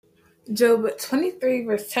Job 23,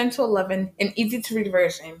 verse 10 to 11, an easy to read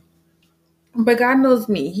version. But God knows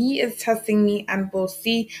me. He is testing me and will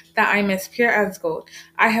see that I'm as pure as gold.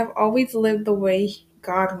 I have always lived the way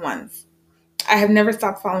God wants. I have never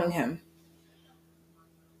stopped following him.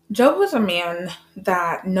 Job was a man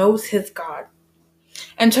that knows his God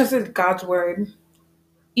and trusted God's word,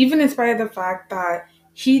 even in spite of the fact that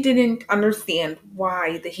he didn't understand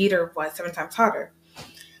why the heater was 7 times hotter.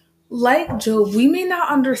 Like Job, we may not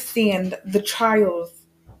understand the trials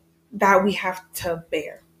that we have to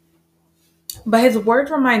bear. But his word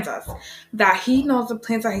reminds us that he knows the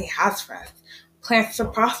plans that he has for us, plans to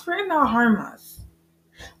prosper and not harm us.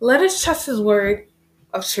 Let us trust his word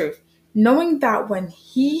of truth, knowing that when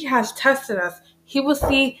he has tested us, he will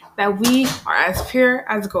see that we are as pure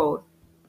as gold.